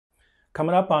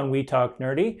Coming up on We Talk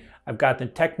Nerdy, I've got the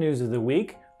tech news of the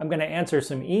week, I'm going to answer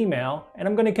some email, and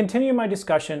I'm going to continue my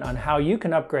discussion on how you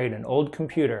can upgrade an old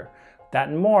computer. That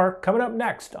and more coming up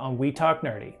next on We Talk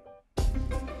Nerdy.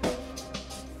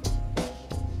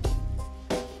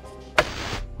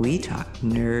 We Talk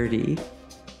Nerdy.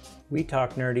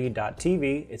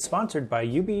 WeTalkNerdy.tv is sponsored by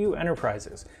UBU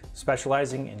Enterprises,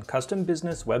 specializing in custom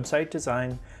business website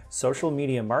design, social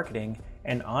media marketing,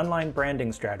 and online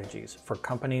branding strategies for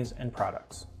companies and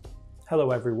products.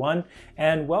 Hello everyone,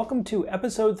 and welcome to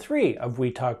episode 3 of We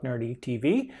Talk Nerdy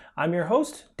TV. I'm your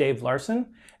host, Dave Larson,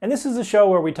 and this is a show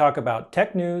where we talk about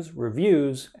tech news,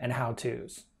 reviews, and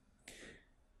how-tos.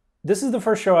 This is the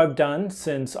first show I've done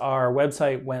since our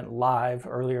website went live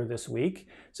earlier this week.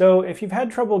 So if you've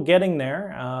had trouble getting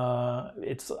there,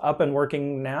 it's up and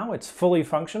working now. It's fully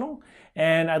functional.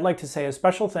 And I'd like to say a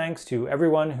special thanks to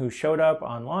everyone who showed up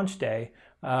on launch day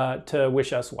to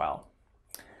wish us well.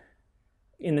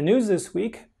 In the news this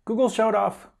week, Google showed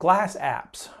off Glass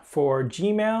apps for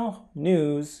Gmail,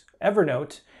 News,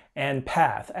 Evernote, and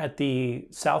Path at the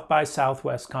South by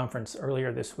Southwest conference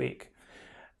earlier this week.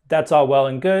 That's all well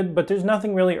and good, but there's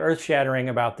nothing really earth-shattering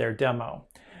about their demo.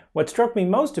 What struck me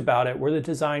most about it were the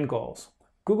design goals.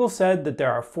 Google said that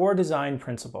there are 4 design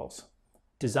principles.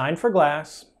 Design for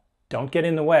glass, don't get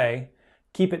in the way,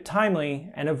 keep it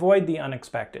timely, and avoid the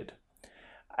unexpected.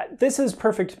 This is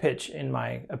perfect pitch in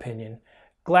my opinion.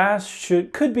 Glass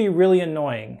could be really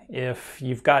annoying if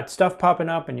you've got stuff popping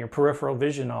up in your peripheral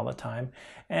vision all the time,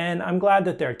 and I'm glad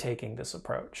that they're taking this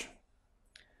approach.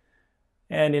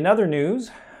 And in other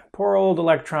news, poor old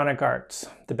Electronic Arts.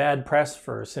 The bad press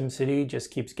for SimCity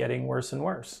just keeps getting worse and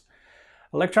worse.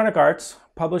 Electronic Arts,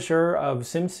 publisher of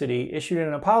SimCity, issued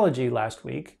an apology last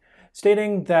week,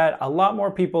 stating that a lot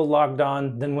more people logged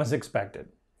on than was expected.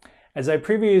 As I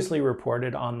previously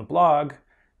reported on the blog,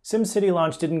 SimCity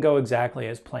launch didn't go exactly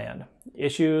as planned.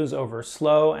 Issues over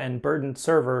slow and burdened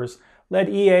servers led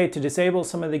EA to disable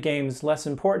some of the game's less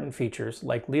important features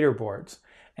like leaderboards,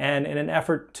 and in an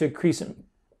effort to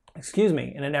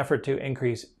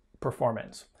increase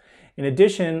performance. In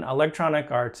addition, Electronic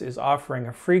Arts is offering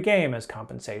a free game as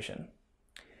compensation.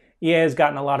 EA has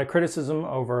gotten a lot of criticism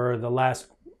over the last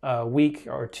week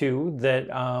or two that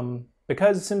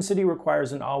because SimCity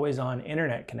requires an always-on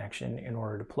internet connection in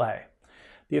order to play.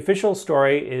 The official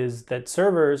story is that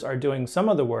servers are doing some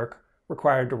of the work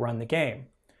required to run the game.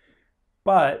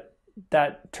 But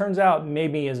that turns out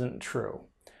maybe isn't true.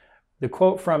 The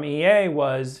quote from EA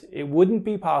was, "It wouldn't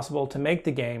be possible to make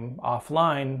the game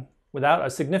offline without a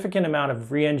significant amount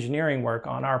of re-engineering work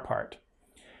on our part."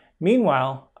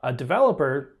 Meanwhile, a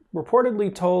developer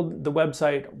reportedly told the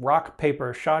website Rock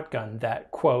Paper Shotgun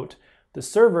that, quote, "The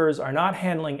servers are not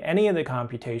handling any of the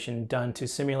computation done to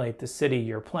simulate the city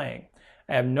you're playing.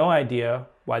 I have no idea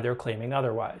why they're claiming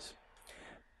otherwise."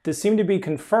 This seemed to be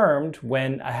confirmed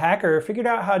when a hacker figured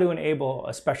out how to enable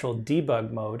a special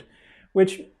debug mode,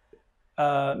 which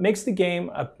makes the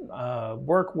game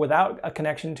work without a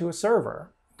connection to a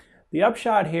server. The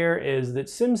upshot here is that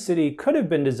SimCity could have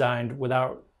been designed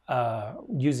without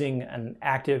using an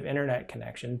active internet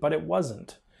connection, but it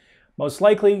wasn't. Most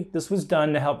likely, this was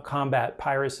done to help combat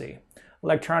piracy.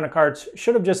 Electronic Arts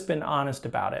should have just been honest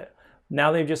about it.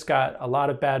 Now they've just got a lot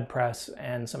of bad press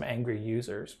and some angry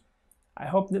users. I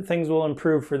hope that things will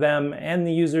improve for them and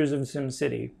the users of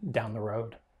SimCity down the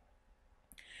road.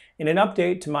 In an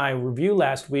update to my review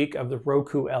last week of the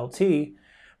Roku LT,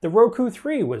 the Roku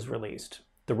 3 was released.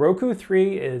 The Roku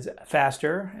 3 is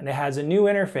faster, and it has a new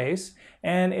interface,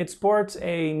 and it sports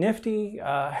a nifty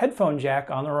headphone jack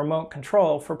on the remote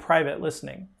control for private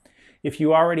listening. If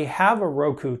you already have a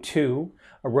Roku 2,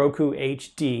 a Roku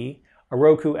HD, a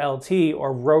Roku LT,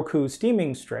 or Roku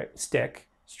streaming stick,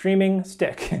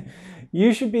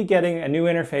 you should be getting a new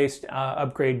interface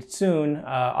upgrade soon,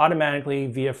 automatically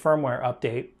via firmware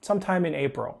update, sometime in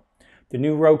April. The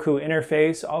new Roku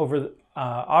interface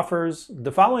offers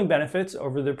the following benefits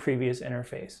over the previous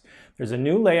interface. There's a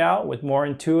new layout with more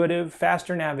intuitive,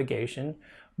 faster navigation,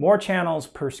 more channels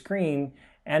per screen,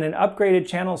 and an upgraded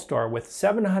channel store with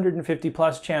 750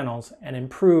 plus channels and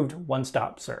improved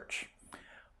one-stop search.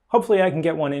 Hopefully I can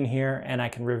get one in here and I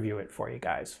can review it for you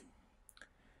guys.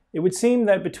 It would seem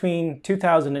that between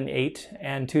 2008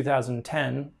 and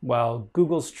 2010, while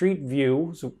Google Street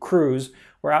View crews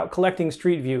were out collecting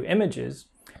Street View images,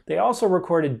 they also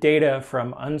recorded data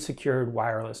from unsecured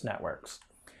wireless networks.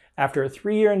 After a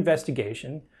 3-year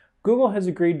investigation, Google has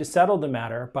agreed to settle the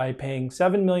matter by paying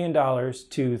 $7 million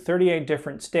to 38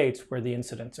 different states where the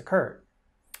incidents occurred.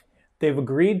 They've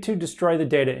agreed to destroy the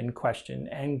data in question,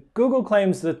 and Google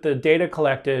claims that the data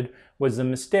collected was a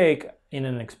mistake in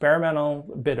an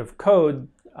experimental bit of code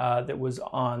that was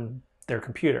on their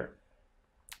computer.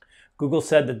 Google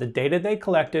said that the data they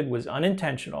collected was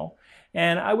unintentional,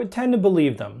 and I would tend to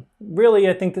believe them. Really,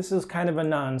 I think this is kind of a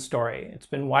non-story. It's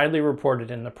been widely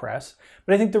reported in the press,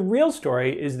 but I think the real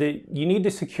story is that you need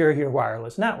to secure your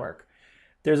wireless network.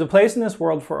 There's a place in this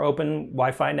world for open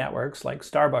Wi-Fi networks like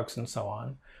Starbucks and so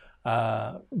on,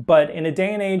 but in a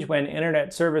day and age when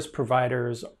internet service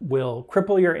providers will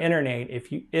cripple your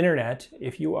internet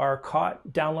if you are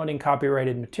caught downloading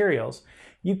copyrighted materials,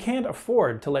 you can't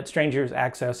afford to let strangers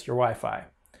access your Wi-Fi.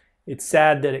 It's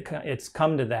sad that it's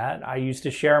come to that. I used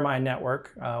to share my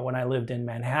network when I lived in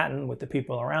Manhattan with the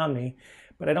people around me,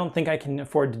 but I don't think I can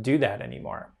afford to do that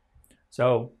anymore.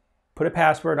 So put a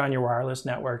password on your wireless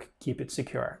network, keep it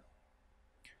secure.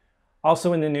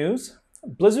 Also in the news,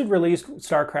 Blizzard released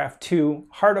StarCraft II: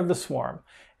 Heart of the Swarm,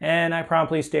 and I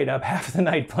promptly stayed up half the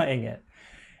night playing it.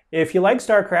 If you like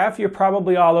StarCraft, you're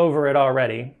probably all over it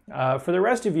already. For the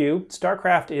rest of you,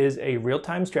 StarCraft is a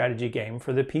real-time strategy game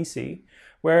for the PC,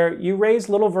 where you raise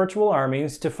little virtual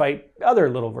armies to fight other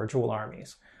little virtual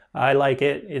armies. I like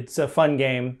it. It's a fun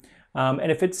game. And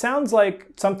if it sounds like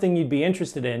something you'd be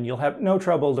interested in, you'll have no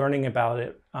trouble learning about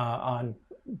it on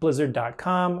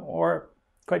Blizzard.com, or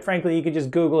quite frankly, you could just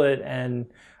Google it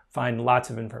and find lots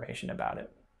of information about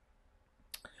it.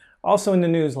 Also in the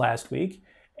news last week,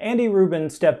 Andy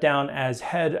Rubin stepped down as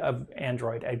head of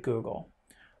Android at Google.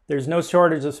 There's no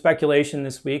shortage of speculation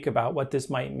this week about what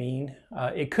this might mean.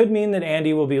 It could mean that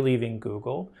Andy will be leaving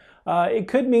Google. It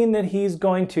could mean that he's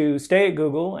going to stay at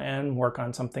Google and work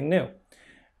on something new.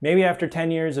 Maybe after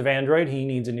 10 years of Android, he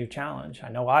needs a new challenge. I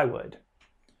know I would.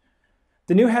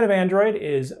 The new head of Android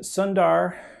is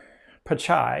Sundar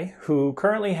Pichai, who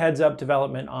currently heads up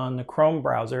development on the Chrome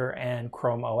browser and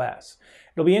Chrome OS.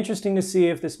 It'll be interesting to see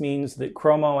if this means that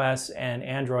Chrome OS and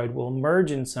Android will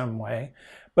merge in some way,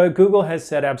 but Google has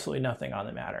said absolutely nothing on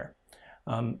the matter.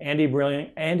 Andy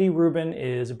Rubin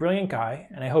is a brilliant guy,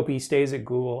 and I hope he stays at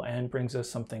Google and brings us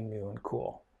something new and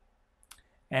cool.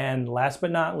 And last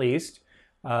but not least,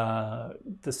 the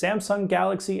Samsung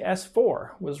Galaxy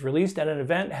S4 was released at an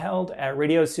event held at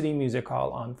Radio City Music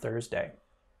Hall on Thursday.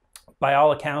 By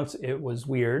all accounts, it was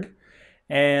weird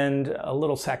and a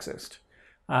little sexist.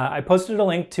 I posted a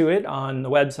link to it on the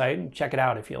website. Check it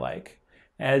out if you like.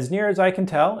 As near as I can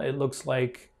tell, it looks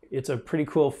like it's a pretty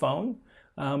cool phone.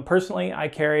 Personally, I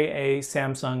carry a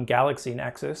Samsung Galaxy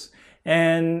Nexus,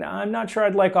 and I'm not sure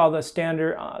I'd like all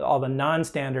the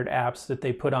non-standard apps that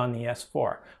they put on the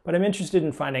S4, but I'm interested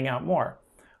in finding out more.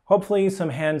 Hopefully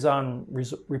some hands-on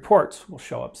reports will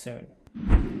show up soon.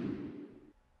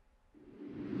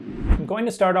 I'm going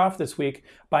to start off this week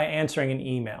by answering an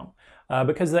email,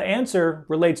 because the answer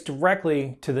relates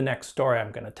directly to the next story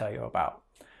I'm going to tell you about.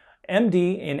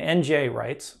 MD in NJ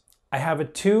writes, I have a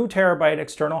 2 terabyte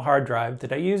external hard drive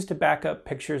that I use to back up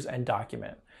pictures and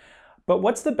document. But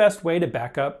what's the best way to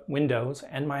back up Windows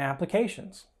and my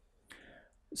applications?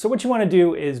 So what you want to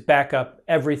do is back up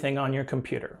everything on your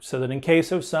computer so that in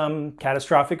case of some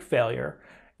catastrophic failure,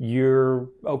 you're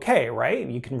okay, right?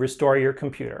 You can restore your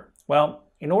computer. Well,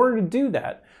 in order to do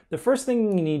that, the first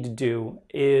thing you need to do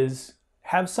is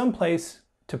have some place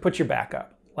to put your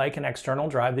backup, like an external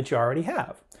drive that you already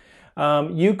have.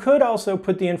 You could also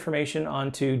put the information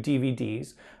onto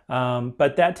DVDs,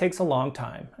 but that takes a long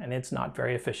time and it's not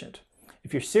very efficient.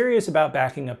 If you're serious about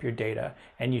backing up your data,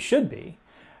 and you should be,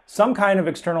 some kind of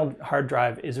external hard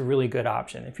drive is a really good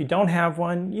option. If you don't have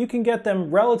one, you can get them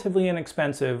relatively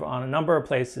inexpensive on a number of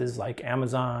places like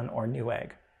Amazon or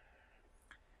Newegg.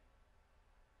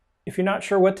 If you're not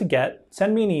sure what to get,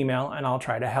 send me an email and I'll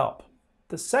try to help.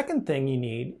 The second thing you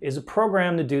need is a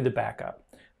program to do the backup.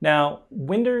 Now,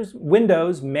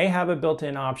 Windows may have a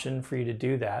built-in option for you to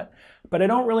do that, but I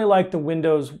don't really like the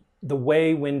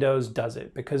way Windows does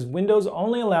it, because Windows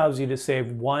only allows you to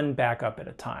save one backup at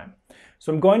a time.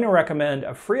 So I'm going to recommend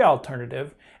a free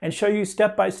alternative and show you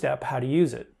step by step how to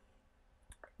use it.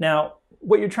 Now,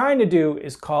 what you're trying to do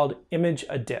is called image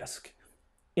a disk.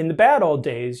 In the bad old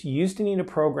days, you used to need a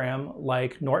program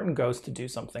like Norton Ghost to do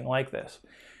something like this.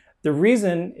 The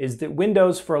reason is that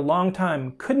Windows for a long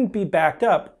time couldn't be backed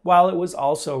up while it was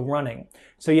also running.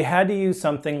 So you had to use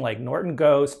something like Norton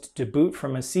Ghost to boot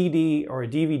from a CD or a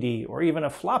DVD or even a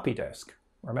floppy disk.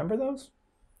 Remember those?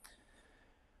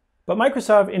 But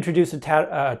Microsoft introduced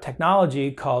a technology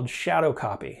called shadow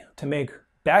copy to make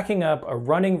backing up a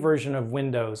running version of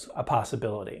Windows a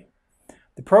possibility.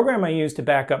 The program I use to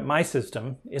back up my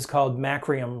system is called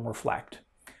Macrium Reflect.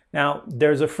 Now,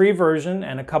 there's a free version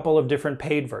and a couple of different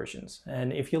paid versions,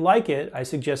 and if you like it, I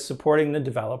suggest supporting the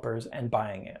developers and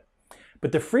buying it.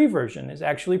 But the free version is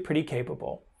actually pretty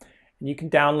capable, and you can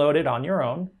download it on your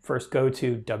own. First go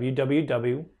to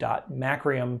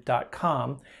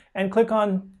www.macrium.com and click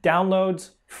on Downloads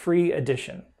Free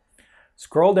Edition.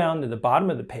 Scroll down to the bottom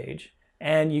of the page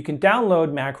and you can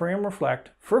download Macrium Reflect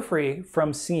for free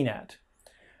from CNET.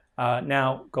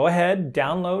 Now go ahead,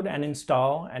 download and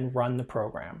install and run the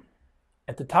program.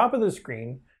 At the top of the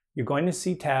screen, you're going to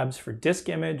see tabs for Disk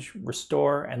Image,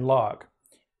 Restore, and Log.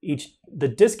 The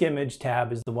Disk Image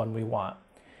tab is the one we want.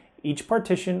 Each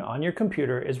partition on your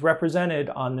computer is represented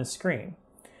on this screen.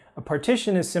 A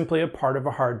partition is simply a part of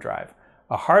a hard drive.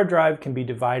 A hard drive can be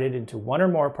divided into one or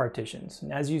more partitions.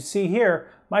 And as you see here,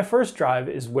 my first drive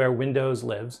is where Windows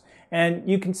lives, and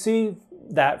you can see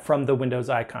that from the Windows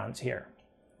icons here.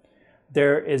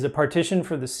 There is a partition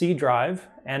for the C drive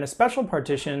and a special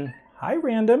partition, hi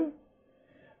random,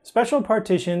 special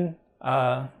partition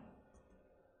that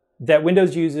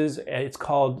Windows uses. It's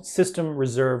called System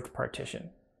Reserved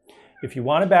Partition. If you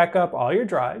want to back up all your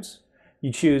drives,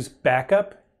 you choose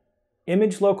Backup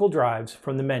Image Local Drives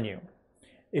from the menu.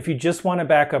 If you just want to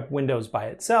back up Windows by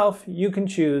itself, you can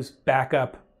choose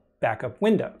Backup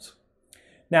Windows.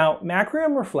 Now,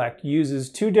 Macrium Reflect uses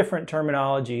two different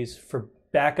terminologies for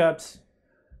backups,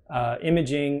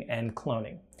 imaging, and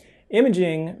cloning.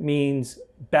 Imaging means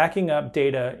backing up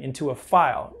data into a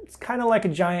file. It's kind of like a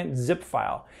giant zip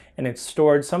file, and it's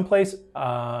stored someplace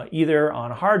either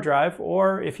on a hard drive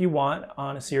or, if you want,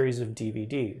 on a series of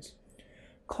DVDs.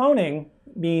 Cloning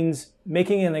means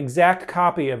making an exact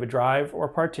copy of a drive or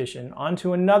partition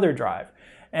onto another drive.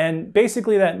 And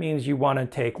basically that means you want to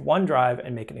take one drive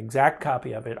and make an exact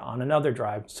copy of it on another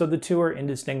drive so the two are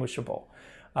indistinguishable.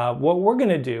 What we're going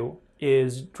to do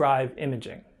is drive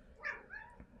imaging.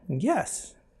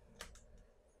 Yes.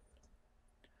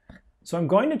 So I'm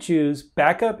going to choose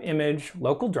Backup Image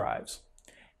Local Drives,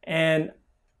 and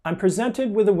I'm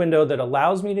presented with a window that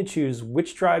allows me to choose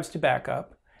which drives to back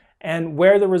up and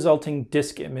where the resulting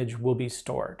disk image will be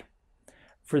stored.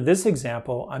 For this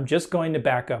example, I'm just going to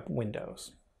back up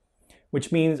Windows,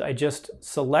 which means I just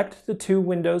select the two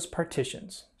Windows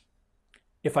partitions.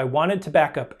 If I wanted to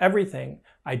back up everything,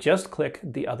 I just click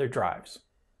the other drives.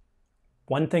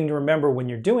 One thing to remember when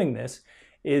you're doing this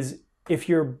is if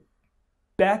you're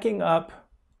backing up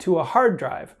to a hard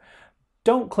drive,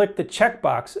 don't click the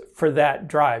checkbox for that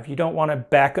drive. You don't want to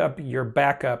back up your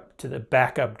backup to the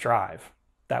backup drive.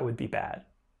 That would be bad.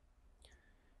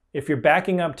 If you're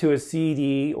backing up to a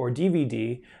CD or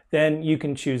DVD, then you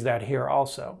can choose that here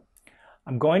also.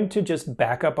 I'm going to just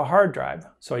back up a hard drive.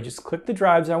 So I just click the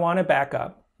drives I want to back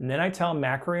up, and then I tell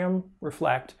Macrium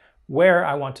Reflect where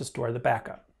I want to store the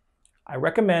backup. I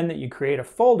recommend that you create a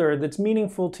folder that's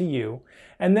meaningful to you,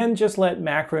 and then just let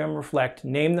Macrium Reflect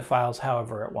name the files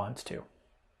however it wants to.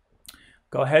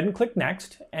 Go ahead and click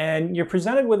Next, and you're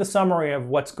presented with a summary of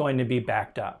what's going to be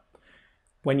backed up.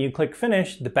 When you click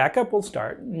Finish, the backup will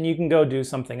start, and you can go do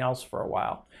something else for a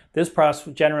while. This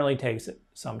process generally takes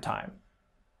some time.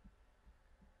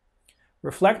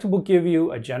 Reflect will give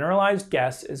you a generalized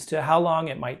guess as to how long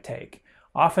it might take.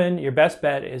 Often, your best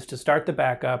bet is to start the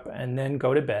backup and then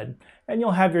go to bed, and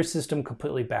you'll have your system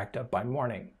completely backed up by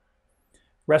morning.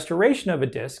 Restoration of a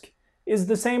disk is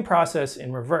the same process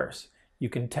in reverse. You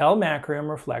can tell Macrium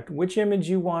Reflect which image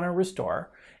you want to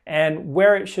restore and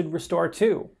where it should restore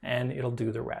to, and it'll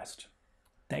do the rest.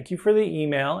 Thank you for the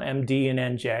email, MD and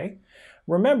NJ.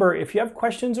 Remember, if you have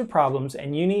questions or problems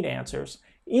and you need answers,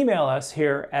 email us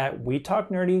here at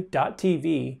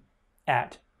WeTalkNerdy.tv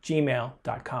at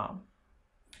gmail.com.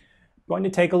 Going to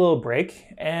take a little break,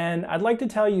 and I'd like to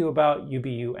tell you about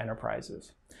UBU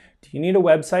Enterprises. Do you need a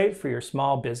website for your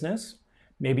small business?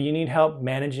 Maybe you need help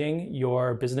managing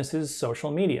your business's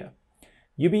social media.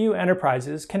 UBU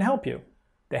Enterprises can help you.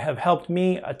 They have helped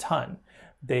me a ton.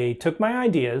 They took my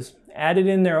ideas, added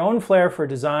in their own flair for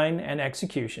design and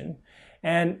execution,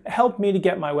 and helped me to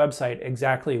get my website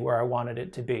exactly where I wanted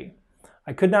it to be.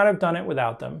 I could not have done it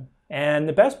without them. And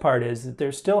the best part is that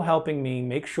they're still helping me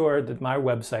make sure that my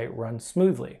website runs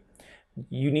smoothly.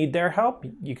 You need their help?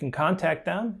 You can contact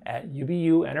them at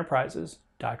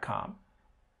ubuenterprises.com.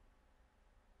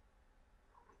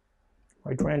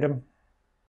 Right, random.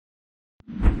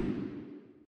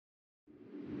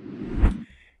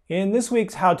 In this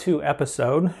week's how-to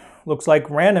episode, looks like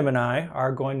Random and I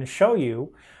are going to show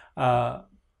you the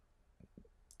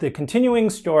continuing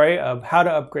story of how to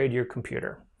upgrade your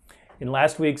computer. In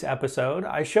last week's episode,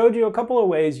 I showed you a couple of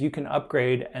ways you can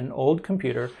upgrade an old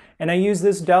computer, and I used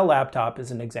this Dell laptop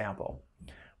as an example.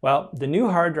 Well, the new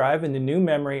hard drive and the new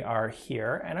memory are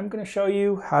here, and I'm going to show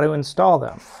you how to install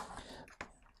them.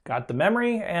 Got the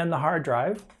memory and the hard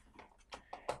drive.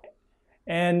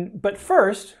 But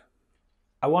first,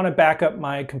 I want to back up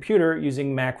my computer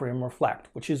using Macrium Reflect,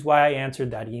 which is why I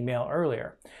answered that email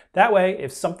earlier. That way,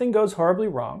 if something goes horribly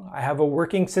wrong, I have a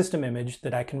working system image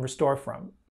that I can restore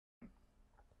from.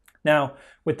 Now,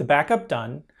 with the backup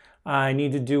done, I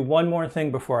need to do one more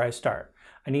thing before I start.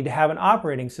 I need to have an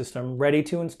operating system ready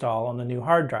to install on the new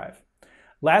hard drive.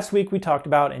 Last week we talked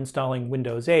about installing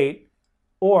Windows 8,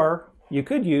 or you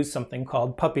could use something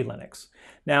called Puppy Linux.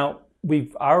 Now,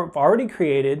 we've already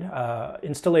created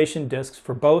installation disks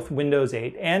for both Windows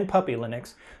 8 and Puppy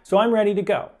Linux, so I'm ready to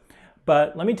go.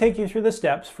 But let me take you through the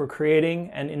steps for creating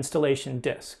an installation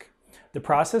disk. The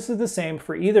process is the same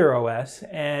for either OS,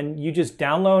 and you just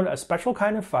download a special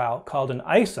kind of file called an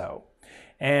ISO,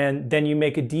 and then you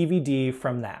make a DVD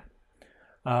from that.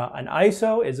 An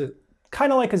ISO is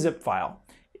kind of like a zip file.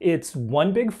 It's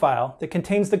one big file that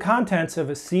contains the contents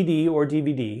of a CD or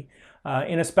DVD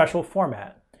in a special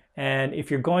format. And if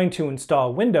you're going to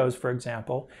install Windows, for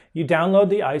example, you download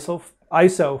the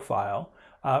ISO file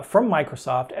from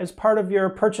Microsoft as part of your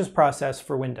purchase process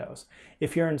for Windows.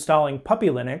 If you're installing Puppy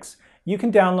Linux, you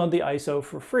can download the ISO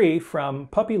for free from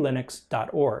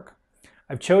puppylinux.org.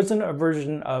 I've chosen a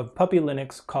version of Puppy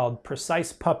Linux called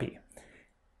Precise Puppy.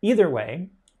 Either way,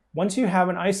 once you have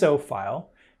an ISO file,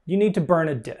 you need to burn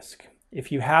a disk.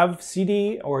 If you have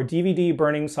CD or DVD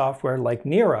burning software like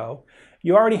Nero,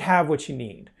 you already have what you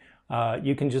need.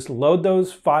 You can just load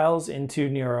those files into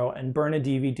Nero and burn a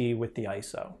DVD with the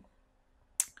ISO.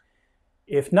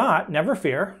 If not, never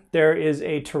fear, there is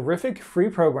a terrific free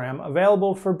program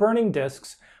available for burning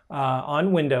disks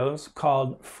on Windows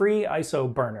called Free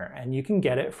ISO Burner, and you can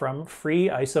get it from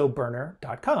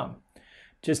freeisoburner.com.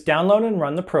 Just download and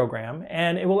run the program,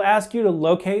 and it will ask you to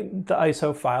locate the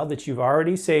ISO file that you've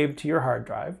already saved to your hard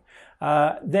drive.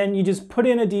 Then you just put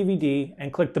in a DVD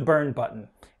and click the Burn button.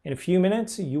 In a few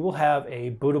minutes, you will have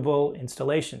a bootable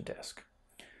installation disk.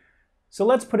 So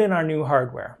let's put in our new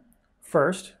hardware.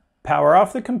 First, power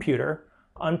off the computer,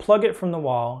 unplug it from the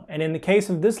wall, and in the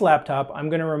case of this laptop, I'm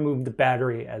going to remove the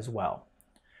battery as well.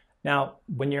 Now,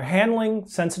 when you're handling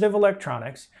sensitive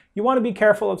electronics, you want to be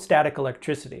careful of static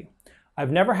electricity. I've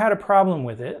never had a problem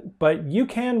with it, but you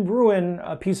can ruin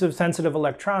a piece of sensitive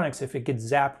electronics if it gets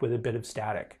zapped with a bit of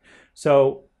static.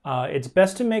 So it's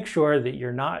best to make sure that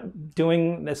you're not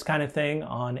doing this kind of thing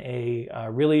on a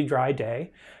really dry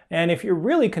day. And if you're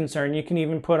really concerned, you can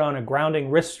even put on a grounding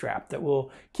wrist strap that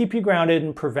will keep you grounded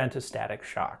and prevent a static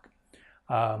shock.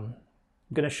 I'm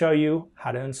going to show you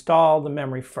how to install the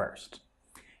memory first.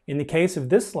 In the case of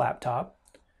this laptop,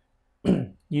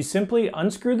 you simply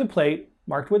unscrew the plate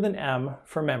marked with an M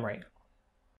for memory.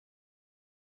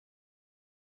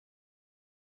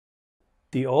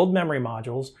 The old memory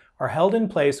modules are held in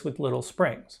place with little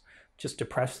springs. Just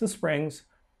depress the springs,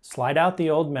 slide out the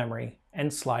old memory,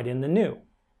 and slide in the new.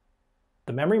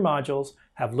 The memory modules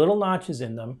have little notches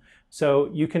in them, so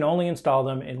you can only install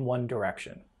them in one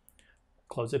direction.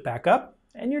 Close it back up,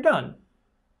 and you're done.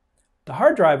 The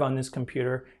hard drive on this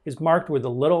computer is marked with a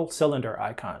little cylinder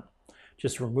icon.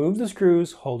 Just remove the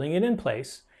screws holding it in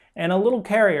place, and a little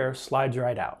carrier slides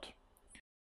right out.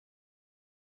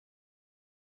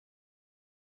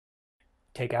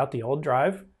 Take out the old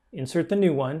drive, insert the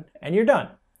new one, and you're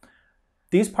done.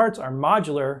 These parts are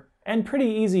modular and pretty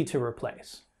easy to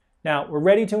replace. Now, we're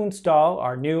ready to install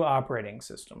our new operating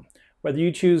system. Whether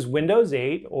you choose Windows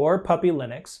 8 or Puppy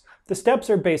Linux, the steps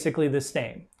are basically the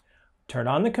same. Turn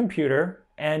on the computer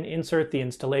and insert the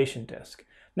installation disk.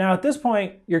 Now, at this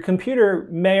point, your computer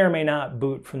may or may not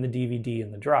boot from the DVD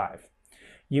in the drive.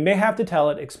 You may have to tell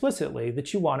it explicitly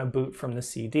that you want to boot from the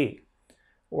CD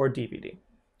or DVD.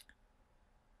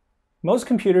 Most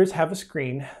computers have a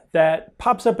screen that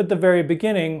pops up at the very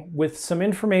beginning with some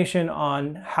information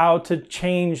on how to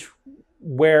change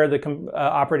where the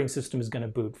operating system is going to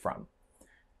boot from.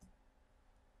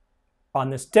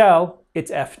 On this Dell, it's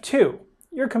F2.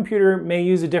 Your computer may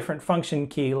use a different function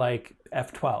key like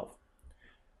F12.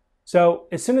 So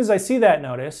as soon as I see that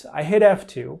notice, I hit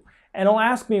F2 and it'll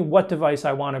ask me what device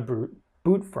I want to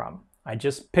boot from. I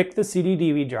just pick the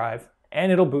CD/DVD drive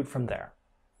and it'll boot from there.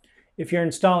 If you're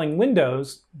installing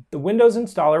Windows, the Windows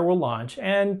installer will launch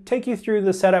and take you through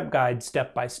the setup guide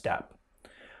step by step.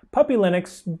 Puppy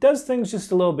Linux does things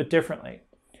just a little bit differently.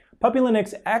 Puppy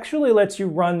Linux actually lets you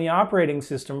run the operating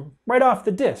system right off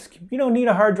the disk. You don't need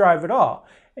a hard drive at all.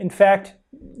 In fact,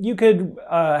 you could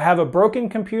have a broken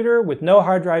computer with no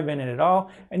hard drive in it at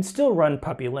all and still run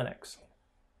Puppy Linux.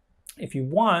 If you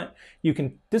want, you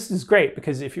can. This is great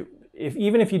because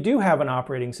even if you do have an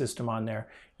operating system on there,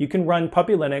 you can run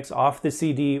Puppy Linux off the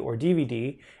CD or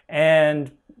DVD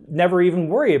and never even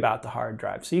worry about the hard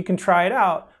drive. So you can try it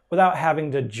out without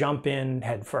having to jump in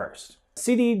head first.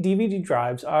 CD DVD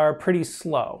drives are pretty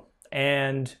slow,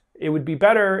 and it would be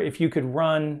better if you could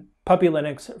run Puppy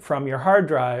Linux from your hard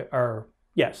drive,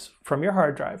 from your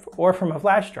hard drive or from a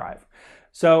flash drive.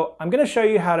 So I'm going to show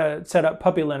you how to set up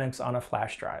Puppy Linux on a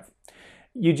flash drive.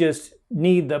 You just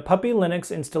need the Puppy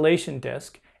Linux installation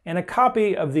disk and a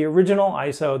copy of the original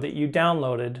ISO that you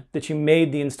downloaded that you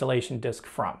made the installation disk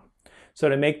from. So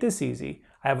to make this easy,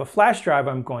 I have a flash drive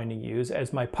I'm going to use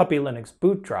as my Puppy Linux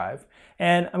boot drive,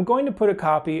 and I'm going to put a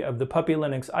copy of the Puppy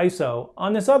Linux ISO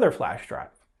on this other flash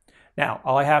drive. Now,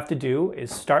 all I have to do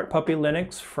is start Puppy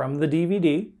Linux from the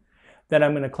DVD. Then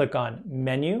I'm going to click on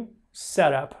Menu,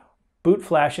 Setup, Boot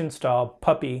Flash Install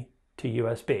Puppy to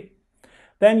USB.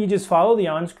 Then you just follow the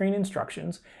on-screen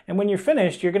instructions, and when you're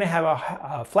finished, you're going to have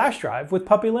a flash drive with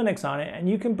Puppy Linux on it, and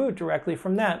you can boot directly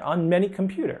from that on many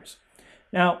computers.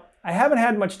 Now, I haven't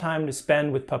had much time to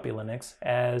spend with Puppy Linux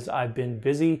as I've been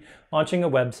busy launching a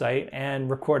website and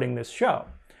recording this show.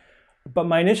 But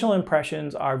my initial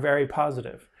impressions are very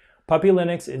positive. Puppy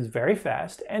Linux is very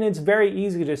fast and it's very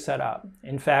easy to set up.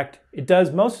 In fact, it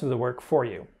does most of the work for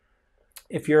you.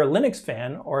 If you're a Linux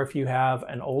fan or if you have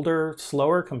an older,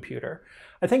 slower computer,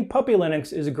 I think Puppy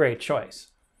Linux is a great choice.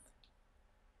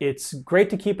 It's great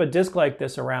to keep a disk like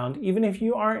this around even if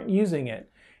you aren't using it.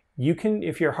 You can,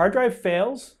 if your hard drive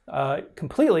fails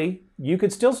completely, you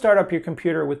could still start up your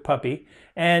computer with Puppy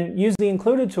and use the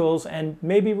included tools and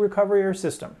maybe recover your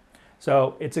system.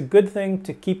 So it's a good thing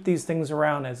to keep these things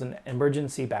around as an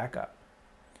emergency backup.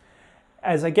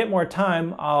 As I get more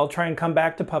time, I'll try and come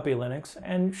back to Puppy Linux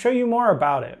and show you more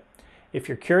about it. If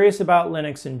you're curious about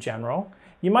Linux in general,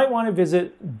 you might want to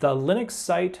visit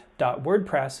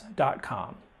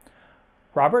thelinuxsite.wordpress.com.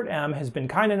 Robert M. has been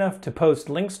kind enough to post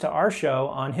links to our show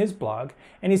on his blog,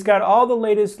 and he's got all the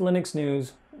latest Linux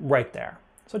news right there.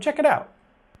 So check it out.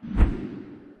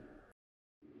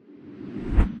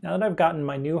 Now that I've gotten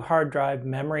my new hard drive,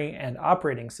 memory, and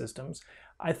operating systems,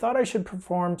 I thought I should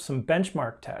perform some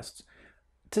benchmark tests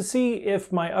to see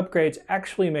if my upgrades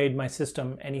actually made my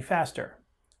system any faster.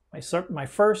 My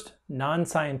first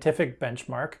non-scientific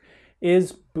benchmark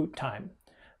is boot time.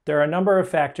 There are a number of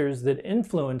factors that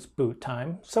influence boot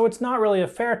time, so it's not really a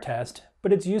fair test,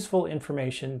 but it's useful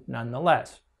information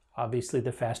nonetheless. Obviously,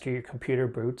 the faster your computer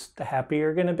boots, the happier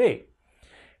you're going to be.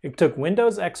 It took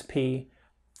Windows XP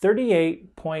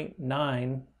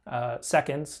 38.9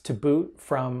 seconds to boot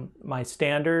from my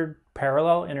standard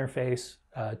parallel interface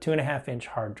 2.5-inch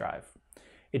hard drive.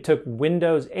 It took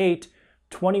Windows 8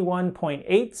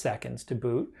 21.8 seconds to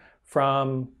boot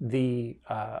from the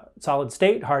solid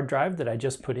state hard drive that I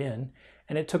just put in,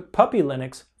 and it took Puppy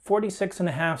Linux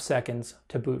 46.5 seconds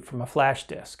to boot from a flash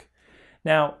disk.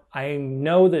 Now, I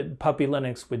know that Puppy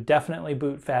Linux would definitely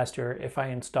boot faster if I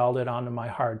installed it onto my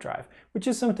hard drive, which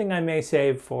is something I may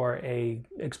save for an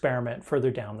experiment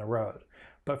further down the road.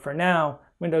 But for now,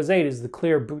 Windows 8 is the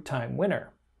clear boot time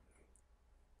winner.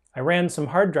 I ran some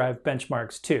hard drive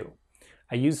benchmarks too.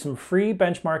 I used some free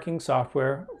benchmarking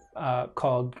software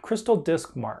called Crystal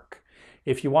Disk Mark.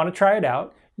 If you want to try it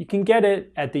out, you can get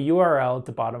it at the URL at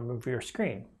the bottom of your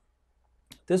screen.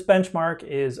 This benchmark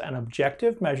is an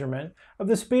objective measurement of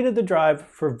the speed of the drive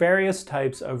for various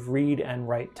types of read and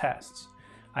write tests.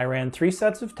 I ran 3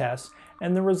 sets of tests,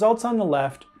 and the results on the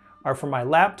left are for my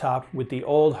laptop with the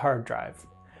old hard drive.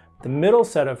 The middle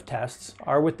set of tests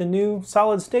are with the new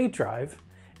solid-state drive,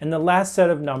 and the last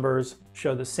set of numbers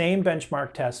show the same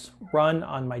benchmark tests run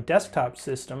on my desktop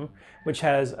system, which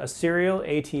has a serial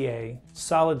ATA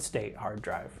solid-state hard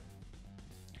drive.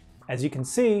 As you can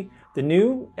see, the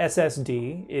new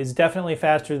SSD is definitely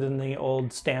faster than the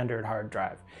old standard hard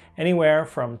drive, anywhere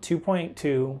from 2.2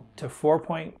 to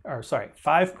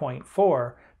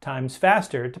 5.4 times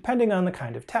faster depending on the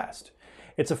kind of test.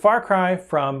 It's a far cry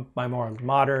from my more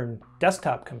modern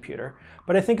desktop computer,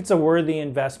 but I think it's a worthy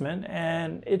investment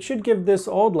and it should give this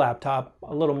old laptop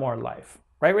a little more life.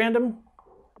 Right, Random?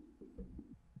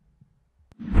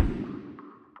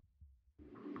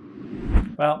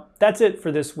 Well, that's it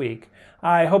for this week.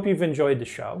 I hope you've enjoyed the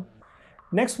show.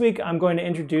 Next week, I'm going to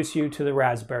introduce you to the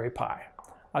Raspberry Pi.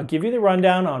 I'll give you the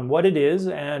rundown on what it is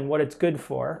and what it's good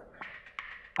for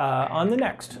on the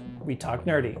next We Talk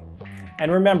Nerdy.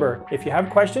 And remember, if you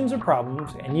have questions or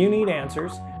problems and you need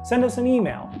answers, send us an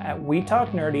email at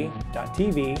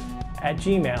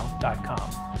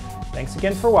WeTalkNerdy.tv@gmail.com. Thanks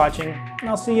again for watching, and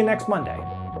I'll see you next Monday.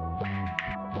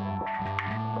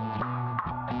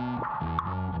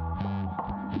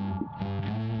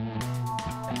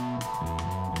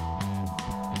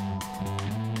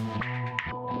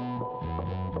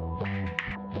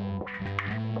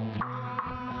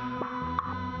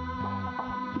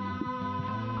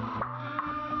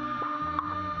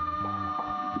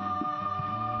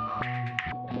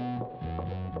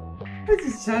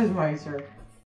 It says Meiser.